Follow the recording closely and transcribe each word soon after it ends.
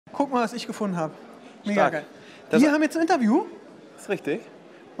Guck mal, was ich gefunden habe. Mega Stark. geil. Das Wir haben jetzt ein Interview. ist richtig.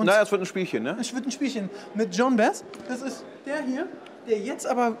 Und naja, es wird ein Spielchen, ne? Es wird ein Spielchen mit Jon Bass. Das ist der hier, der jetzt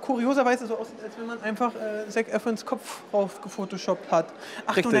aber kurioserweise so aussieht, als wenn man einfach Zac Efrons Kopf drauf gefotoshoppt hat.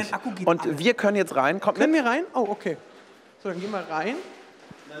 Achtung, Richtig. dein Akku geht Und an. wir können jetzt rein. Kommt Können mit. wir rein? Oh, okay. So, dann gehen wir rein.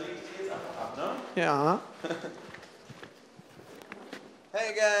 Dann lege ich die jetzt einfach ab, ne? Ja.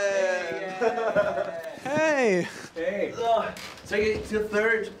 Hey, guys! Hey! Hey! So it's your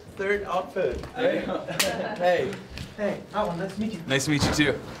third outfit. Hey! Hey! Hey, oh, nice to meet you. Nice to meet you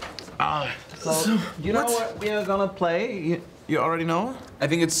too. So, you know what we are gonna play? You already know? I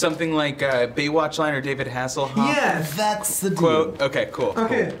think it's something like a Baywatch line or David Hasselhoff Yeah. That's the deal. quote. Okay, cool.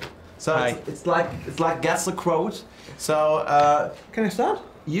 Okay. So Hi. it's like guess the quote. So Can I start?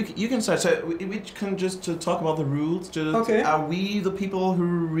 you can start. So we can just talk about the rules. Just, Okay. Are we the people who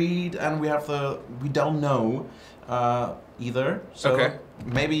read and we don't know either? So Okay.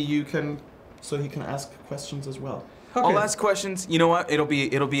 maybe you can. So he can ask questions as well. Okay. I'll ask questions. You know what? It'll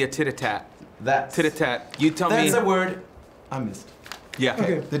be a tit-a-tat. That's Tit-a-tat. You tell me. That's a word I missed. Yeah.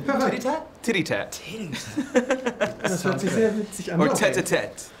 Okay. The Perfekt. titty-tat? Titty-tat. Das hört sich sehr witzig an. Or Okay.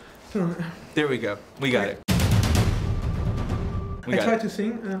 tete-a-tete. There we go. We got it. We I got try it. to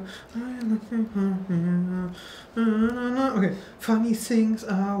sing. Okay. Funny things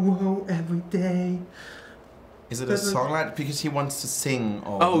are wow every day. Is it a song like because he wants to sing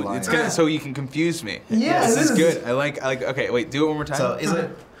all Oh, the lines? it's gonna so you can confuse me. Yeah, This it is is. good. I like. Okay, wait. Do it one more time. So is it?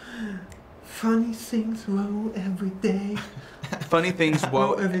 Funny things roll every day. Funny things.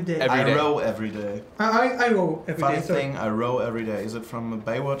 Whoa. Every day. Every I day. row every day. I roll every Funny day. So thing, I row every day. Is it from a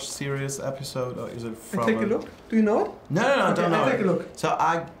Baywatch series episode or is it I from? take a look. Do you know it? No, I Okay, don't know. I take a look. So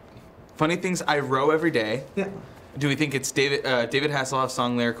I. Funny things I row every day. Yeah. Do we think it's David Hasselhoff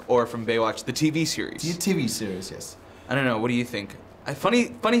Song lyric or from Baywatch the TV series? The TV series, yes. I don't know. What do you think? Funny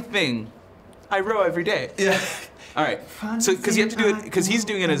thing, I row every day. Yeah. All right. So because you have to do it because he's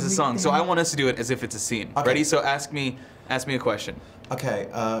doing it as a song. So I want us to do it as if it's a scene. Okay. Ready? So ask me a question. Okay.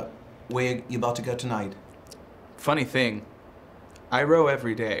 Where you about to go tonight? Funny thing, I row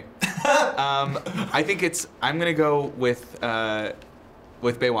every day. I think I'm gonna go with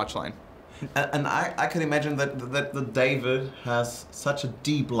Baywatch line. And I can imagine that the David has such a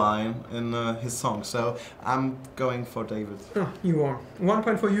deep line in his song. So I'm going for David. Oh, you are. 1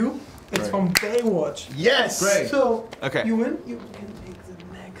 point for you. It's Great. from Baywatch. Yes. Great. So Okay. you win. You can take the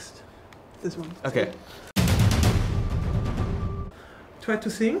next. This one. Okay. Try to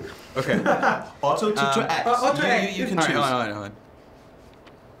sing. Okay. Also to act. or to act. You can All choose. right. Hold on.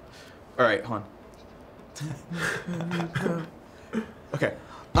 All right. Hold on. Okay.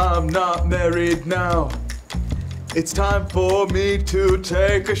 I'm not married now. It's time for me to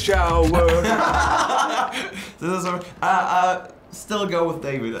take a shower. This is still go with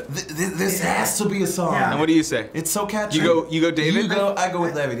David. This has to be a song. Yeah. And what do you say? It's so catchy. You go, David. You go. I go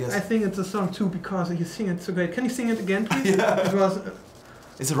with David. Yes. I think it's a song too because you sing it so great. Can you sing it again, please? Yeah. It was.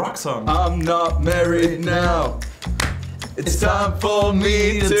 It's a rock song. I'm not married now. It's time for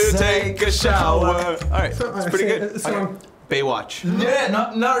me to take a shower. All right, So, it's pretty good. A song. Baywatch. Yeah,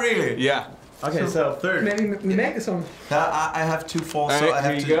 not really. Yeah. Okay, so third. Maybe we make a song. I have 2 falls, All so right, I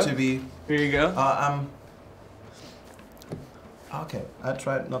have here you go. to be. Here you go. Okay, I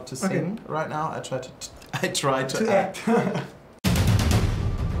tried not to sing right now. I try to To act. act.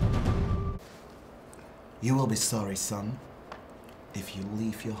 You will be sorry, son, if you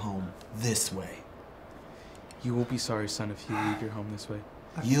leave your home this way. You will be sorry, son, if you leave your home this way.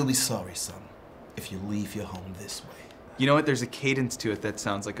 You'll be sorry, son, if you leave your home this way. You know what? There's a cadence to it that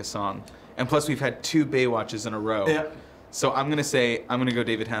sounds like a song. And plus, we've had 2 Baywatches in a row. Yeah. So I'm gonna go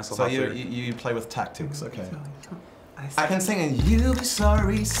David Hasselhoff. So here. you play with tactics, okay. I can sing it. You'll be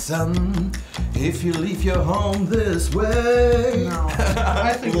sorry, son, if you leave your home this way. No.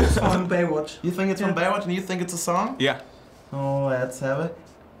 I think it's from Baywatch. You think it's from Baywatch and you think it's a song? Yeah. Oh, let's have it.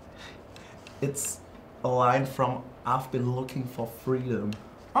 It's a line from I've Been Looking for Freedom.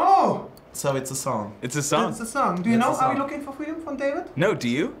 Oh! So it's a song. It's a song. It's a song. Do you It's know a Are We song. Looking for Freedom from David? No, do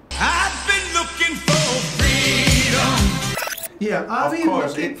you? I've been looking for freedom. Yeah. Are Of we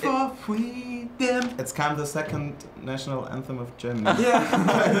course, looking it- for freedom? It's kind of the second national anthem of Germany.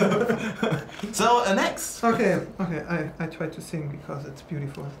 Yeah. So next. Okay. I try to sing because it's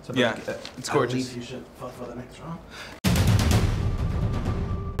beautiful. So Yeah, it's I gorgeous. believe you should vote for the next round.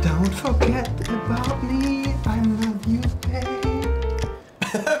 Don't forget about me. I love you,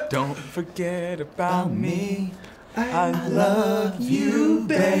 babe. Don't forget about me. I love you,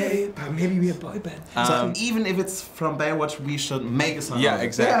 babe. Maybe we're a boy band. So even if it's from Baywatch, we should make a song. Yeah, out of it.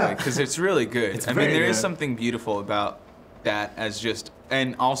 exactly. Yeah. Because it's really good. It's I mean, very there is good. something beautiful about that as just,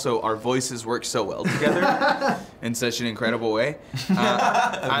 and also our voices work so well together in such an incredible way.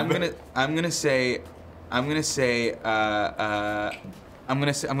 I'm gonna go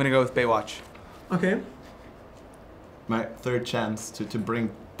with Baywatch. Okay. My third chance to bring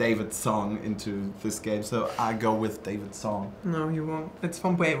David's song into this game, so I go with David's song. No, you won't. It's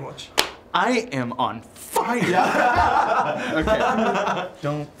from Baywatch. I am on fire. Okay.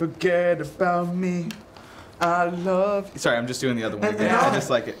 Don't forget about me. I love you. Sorry, I'm just doing the other one again. I just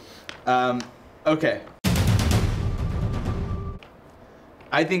like it. Okay.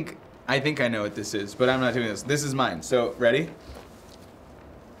 I think I know what this is, but I'm not doing this. This is mine. So ready?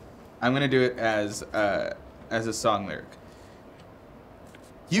 I'm gonna do it as a song lyric.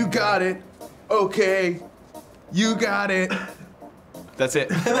 You got it. Okay. You got it. That's it.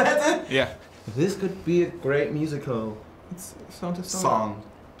 That's it? Yeah. This could be a great musical It's sound to song.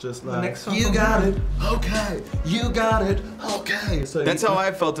 Just like, next song you got it, okay, you got it, okay. So That's how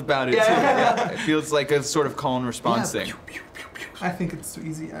I felt about it too. Yeah. It feels like a sort of call and response thing. I think it's too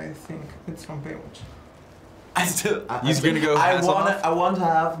easy. I think it's from Baywatch. He's gonna go Hasselhoff? I want to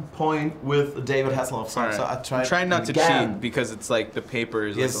have a point with David Hasselhoff Song, Right. so I tried. I'm trying not to again. cheat because it's like the paper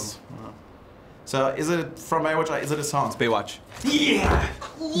is Yes. like. So is it from Baywatch or is it a song? It's Baywatch. Yeah!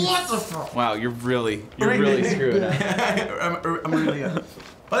 What the fuck? Wow, you're really screwing up. I'm really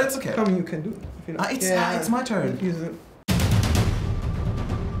but it's okay. Come, you can do it. If you know. It's my turn. Use it.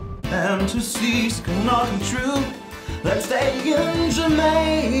 Fantasies cannot come true. Let's stay in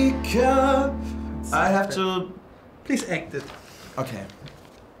Jamaica. I have to. Please act it. Okay.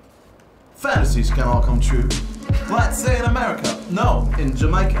 Fantasies can all come true. Let's say in America. No, in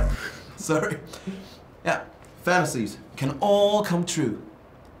Jamaica. Sorry. Yeah. Fantasies can all come true.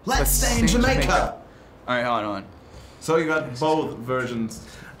 Let's stay in Jamaica. Alright, hold on. So you got both versions.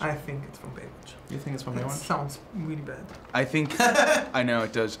 I think it's from Baywatch. You think it's from It Baywatch? sounds really bad. I think I know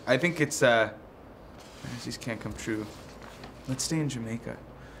it does. I think it's fantasies can't come true. Let's stay in Jamaica.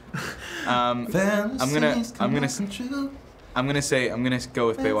 I'm gonna go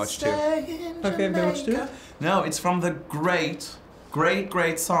with Baywatch too. Okay, Baywatch too. No, it's from the great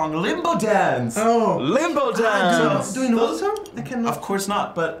song Limbo Dance. Oh. Limbo Dance. Do you know the song? I cannot. Of course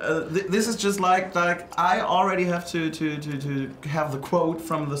not, but this is just like I already have to have the quote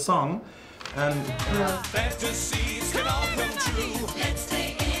from the song, and Fantasies can all come true. Let's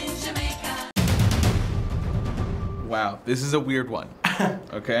stay in Jamaica. Wow, this is a weird one.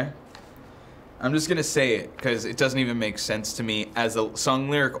 Okay? I'm just gonna say it because it doesn't even make sense to me as a song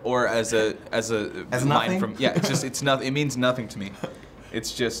lyric or as a line nothing? from it's nothing. It means nothing to me.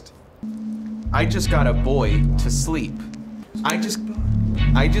 It's just I just got a boy to sleep. I just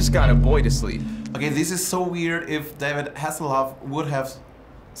got a boy to sleep. okay, this is so weird. If David Hasselhoff would have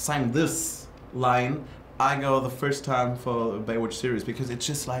sang this line, I go the first time for Baywatch series because it's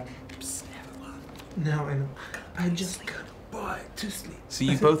just like. Psst, everyone. Now I know. I just got a boy to sleep. So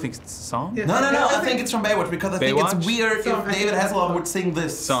you both think it's a song? Yeah. No, I think it's from Baywatch because I think Baywatch? it's weird Song, if David Hasselhoff would sing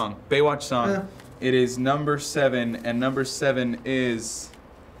this. Song. Baywatch song. Yeah. It is number 7, and number 7 is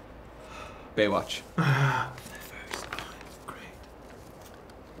Baywatch. Great.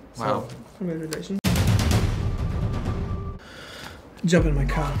 Wow. Congratulations. Jump in my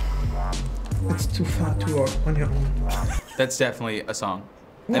car. It's too far to walk on your own. That's definitely a song.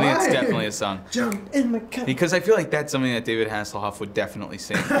 I think it's Why? definitely a song. Jump in my car. Because I feel like that's something that David Hasselhoff would definitely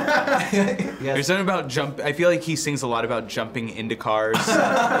sing. There's something about I feel like he sings a lot about jumping into cars or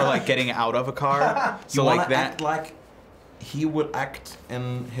like getting out of a car. So You like wanna that. act like he would act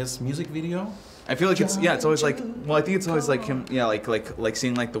in his music video? I feel like it's always like, well, I think it's always like him, like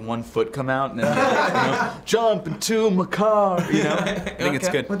seeing like the one foot come out and then jump into my car, you know? I think it's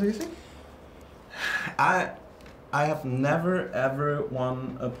good. What do you think? I have never ever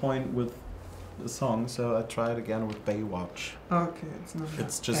won a point with the song, so I tried again with Baywatch. Okay, it's not.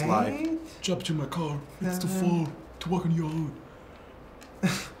 It's just Eight? like jump to my car. It's too far to walk on your own.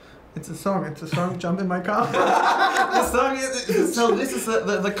 It's a song. It's a song. Jump in my car. The song is so. This is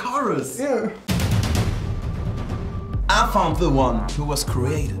the chorus. Yeah. I found the one who was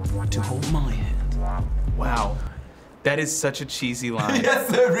created to hold my hand. Wow. That is such a cheesy line. Yes,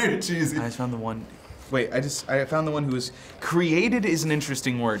 they're really cheesy. I found the one. Wait, I found the one who was created is an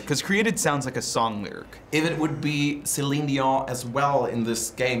interesting word because created sounds like a song lyric. If it would be Celine Dion as well in this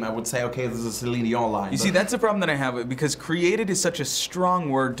game, I would say, okay, this is a Celine Dion line. You see, that's the problem that I have with because created is such a strong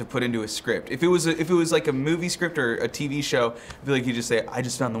word to put into a script. If it was like a movie script or a TV show, I feel like you just say, I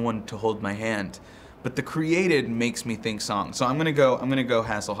just found the one to hold my hand. But the created makes me think song. So I'm gonna go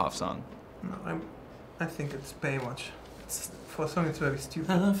Hasselhoff Song. No, I think it's Baywatch. For a song, it's very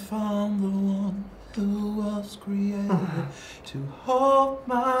stupid. I found the one who was created to hold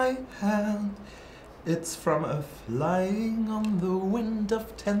my hand. It's from a flying on the wind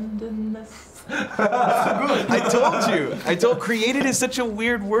of tenderness. I told created is such a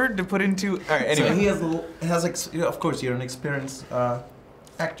weird word to put into. All right, anyway. So he has of course, you're an experienced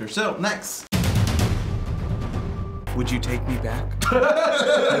actor. So, next. Would you take me back?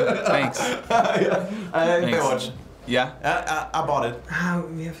 Thanks. Baywatch. Yeah? I bought it.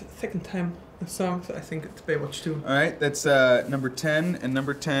 We have a second time a song, so I think it's Baywatch 2. All right, that's number 10, and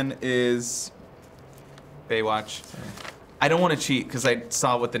number 10 is Baywatch. Sorry. I don't want to cheat because I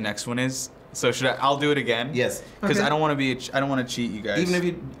saw what the next one is. So should I? I'll do it again. Yes. Because Okay. I don't want to be. I don't want to cheat you guys. Even if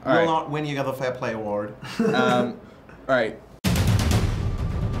you All will right. not win, you got the Fair Play Award. All right.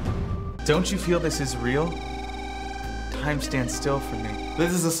 Don't you feel this is real? Time stands still for me.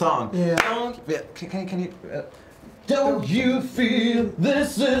 This is a song. Yeah. Can you? Don't you feel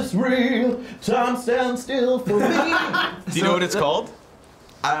this is real? Time stands still for me. Do you know what it's called?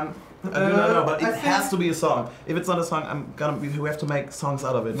 I do not know, but I it think- has to be a song. If it's not a song, we have to make songs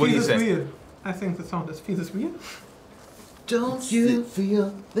out of it. What do you Feels say? Weird. I think the sound is Feels is Weird. Don't you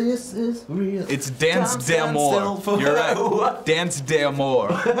feel this is real? It's Dance Time stands d'Amour. still for- You're right. What? Dance d'Amour.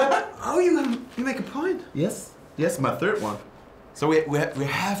 Oh, you make a point. Yes, yes, my third one. So we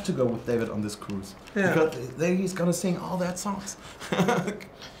have to go with David on this cruise. Yeah. Because he's gonna sing all that songs.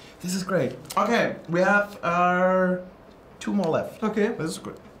 This is great. Okay, we have our 2 more left. Okay. This is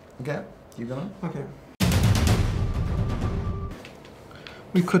good. Okay, you gonna? Okay.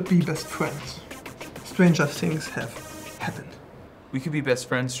 We could be best friends. Stranger things have happened. We could be best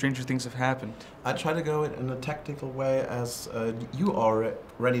friends. Stranger things have happened. I try to go in a tactical way as you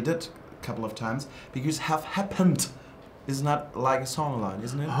already did a couple of times, because have happened is not like a song line,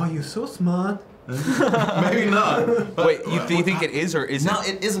 isn't it? Oh, you're so smart. Maybe not. But Wait, you think it is or isn't? no,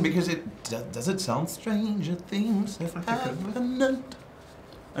 it isn't, because it does it sound stranger things have happened.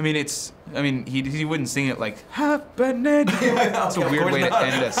 I mean, he wouldn't sing it like happening. That's a of weird course way to not.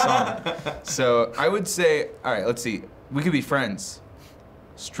 end a song. So I would say, all right, let's see. We could be friends.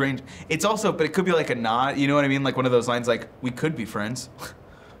 Strange. It's also, but it could be like a nod. You know what I mean? Like one of those lines, like we could be friends.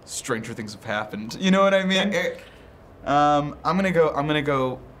 Stranger things have happened. You know what I mean? I'm gonna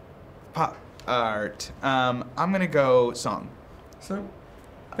go pop art. I'm gonna go song. So,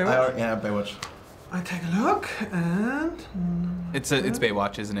 Yeah, Baywatch. I take a look and It's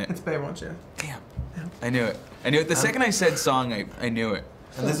Baywatch, isn't it? it's Baywatch, yeah. Damn. I knew it. I knew it. The second I said song, I knew it.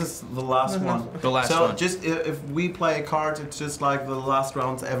 And this is the last one. The last so one. just if we play cards, it's just like the last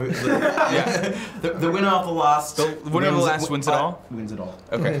rounds. Yeah. The winner of the last. The winner of the last wins it all? Wins it all.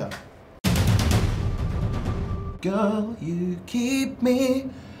 Okay. Girl, you keep me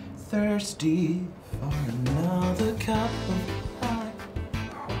thirsty for another cup of wine.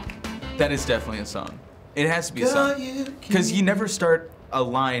 That is definitely a song. It has to be a Girl, song. you Because keep you never start a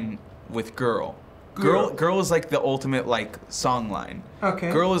line with girl. Girl is like the ultimate like song line.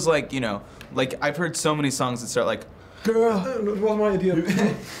 Okay. Girl is like, you know, like I've heard so many songs that start like girl. That was my idea.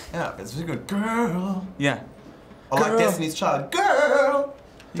 Yeah, it's really good. Girl. Yeah. Or like Girl. Destiny's Child. Girl.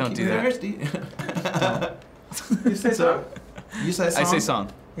 You Don't keep do me that. thirsty. You say so? You say song? I say song.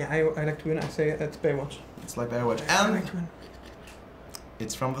 Yeah, I like to win. I say it's Baywatch. It's like Baywatch. I And like to win.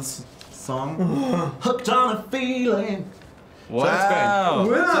 it's from the song Hooked on a Feeling. Wow.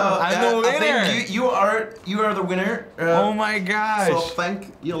 Winner. I'm the I winner. think you are the winner. Oh my gosh. So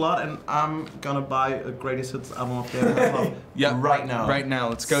thank you a lot, and I'm gonna buy a greatest hits album of David Hasselhoff Yep. right now. Right now,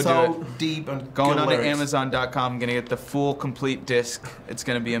 let's go so do it. deep and Going good on to lyrics. Amazon.com, gonna get the full complete disc. It's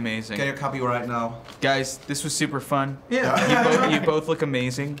gonna be amazing. Get your copy right now. Guys, this was super fun. Yeah. You both look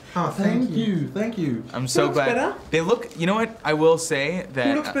amazing. Oh, thank you. Thank you. I'm so looks glad. better? They look. You know what? I will say that.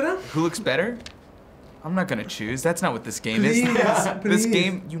 Who looks better? Who looks better? I'm not gonna choose. That's not what this game Please, is. This please.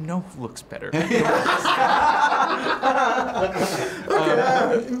 game, you know who looks better. Okay,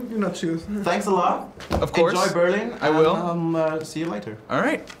 you not choose. Thanks a lot. Of course. Enjoy Berlin. I will. And, see you later. All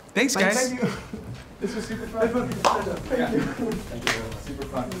right. Thanks, guys. Thank you. This was super fun. Thank you. Super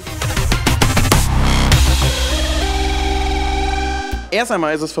fun. Erst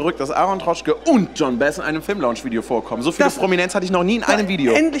einmal ist es verrückt, dass Aaron Troschke und Jon Bass in einem Film-Launch-Video vorkommen. So viel Prominenz hatte ich noch nie in einem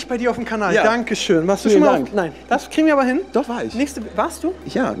Video. Endlich bei dir auf dem Kanal. Ja. Dankeschön. Warst du Vielen schon mal Dank. auf? Nein, das kriegen wir aber hin. Doch, war ich. Warst du?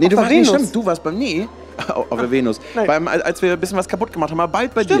 Ja, nee, du der warst nicht, Venus. stimmt, du warst bei mir. Auf der Venus. Nein. Als wir ein bisschen was kaputt gemacht haben, aber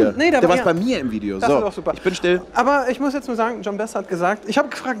bald bei dir. Stimmt, nee, da der war warst ja. bei mir im Video. Das so, war doch super. ich bin still. Aber ich muss jetzt nur sagen, Jon Bass hat gesagt, ich habe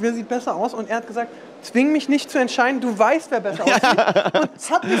gefragt, wer sieht besser aus und er hat gesagt, Zwing mich nicht zu entscheiden, du weißt, wer besser aussieht.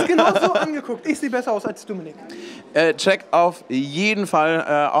 Und hab mich genau so angeguckt. Ich sehe besser aus als Dominik. Check auf jeden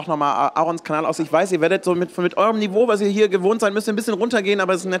Fall auch nochmal Aarons Kanal aus. Ich weiß, ihr werdet so mit eurem Niveau, was ihr hier gewohnt seid, müsst ihr ein bisschen runtergehen,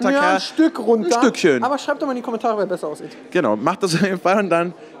 aber es ist ein netter Kerl. Ein Stück runter. Ein Stückchen. Aber schreibt doch mal in die Kommentare, wer besser aussieht. Genau, macht das auf jeden Fall und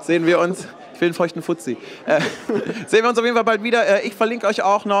dann sehen wir uns. Ich will einen feuchten Fuzzi. Sehen wir uns auf jeden Fall bald wieder. Ich verlinke euch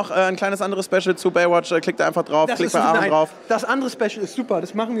auch noch ein kleines anderes Special zu Baywatch. Klickt da einfach drauf, klickt bei Aaron drauf. Das andere Special ist super,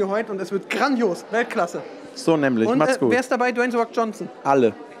 das machen wir heute und es wird grandios. Weltklasse. So nämlich, Und macht's gut. wer ist dabei? Dwayne The Rock Johnson.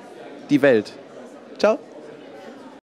 Alle. Die Welt. Ciao.